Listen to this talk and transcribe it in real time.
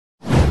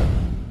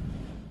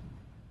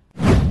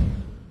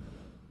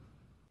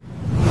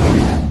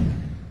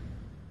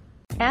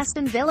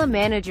Aston Villa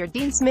manager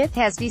Dean Smith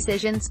has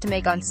decisions to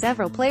make on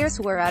several players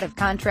who are out of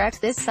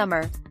contract this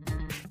summer.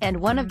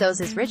 And one of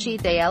those is Ritchie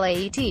De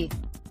Laet.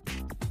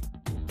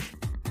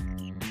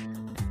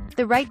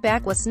 The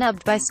right-back was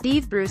snubbed by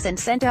Steve Bruce and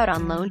sent out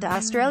on loan to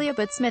Australia,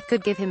 but Smith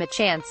could give him a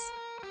chance.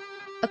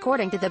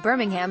 According to the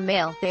Birmingham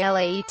Mail, De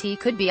Laet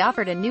could be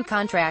offered a new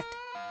contract.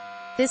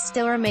 This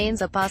still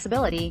remains a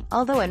possibility,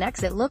 although an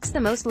exit looks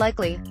the most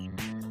likely.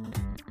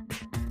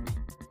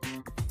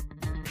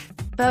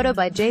 Photo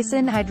by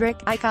Jason Heidrich,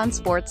 Icon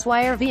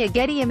Sportswire via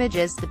Getty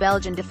Images. The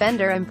Belgian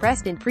defender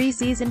impressed in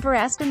pre-season for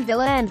Aston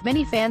Villa, and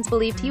many fans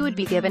believed he would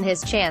be given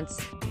his chance.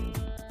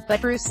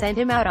 But Bruce sent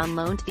him out on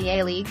loan to the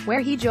A-League,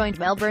 where he joined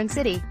Melbourne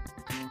City.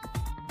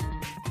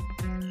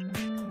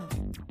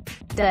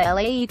 De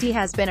Laet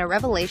has been a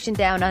revelation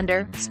down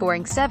under,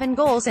 scoring 7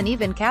 goals and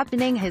even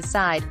captaining his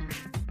side.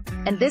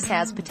 And this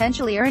has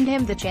potentially earned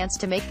him the chance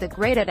to make the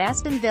grade at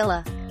Aston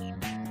Villa.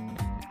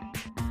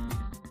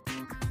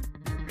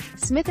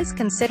 Smith is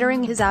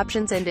considering his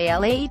options, and De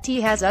Laet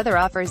has other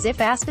offers if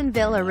Aston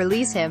Villa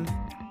release him.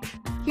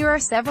 Here are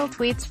several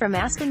tweets from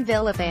Aston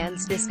Villa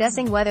fans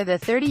discussing whether the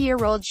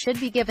 30-year-old should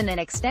be given an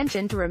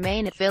extension to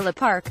remain at Villa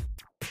Park.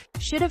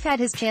 Should have had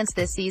his chance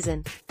this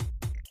season.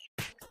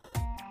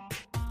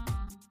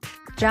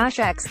 Josh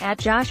X at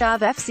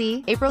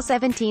JoshOvFC, April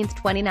 17,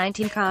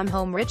 2019. Come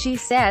home Ritchie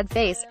sad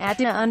face at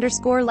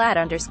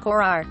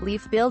 @_lad_r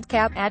Leaf build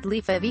cap at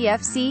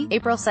LeafVFC,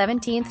 April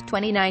 17,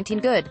 2019.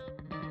 Good.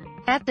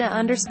 At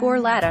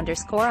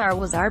 @_lad_r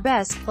was our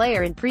best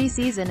player in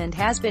pre-season and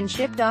has been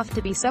shipped off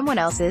to be someone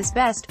else's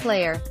best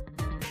player.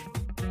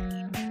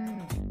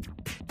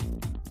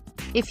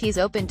 If he's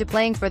open to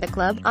playing for the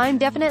club, I'm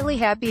definitely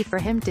happy for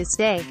him to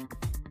stay.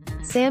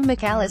 Sam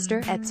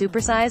McAllister at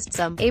Supersized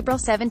Some, April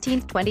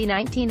 17,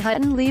 2019.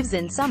 Hutton leaves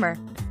in summer.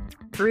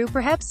 Brew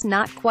perhaps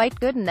not quite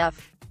good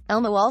enough.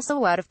 Elmo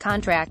also out of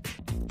contract.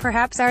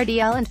 Perhaps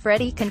RDL and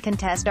Freddie can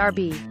contest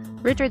RB.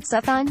 Richard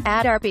Sutton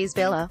at RP's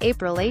Villa,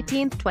 April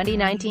 18,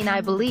 2019.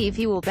 I believe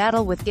he will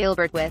battle with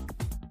Gilbert, with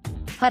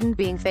Hutton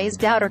being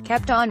phased out or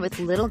kept on with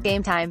little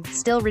game time,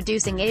 still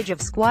reducing age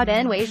of squad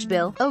and wage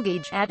bill.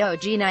 Ogage at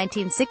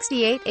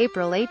OG1968,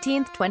 April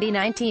 18,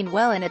 2019.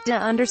 Well, and at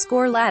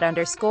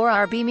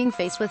 @_lad_r beaming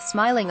face with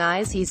smiling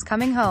eyes, he's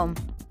coming home.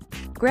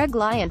 Greg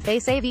Lyon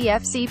face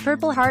AVFC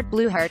Purple Heart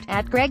Blue Heart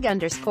at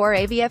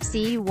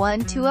Greg_AVFC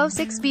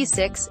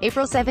 1206B6,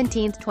 April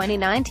 17,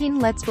 2019.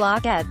 Let's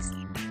block ads.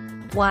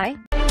 Why?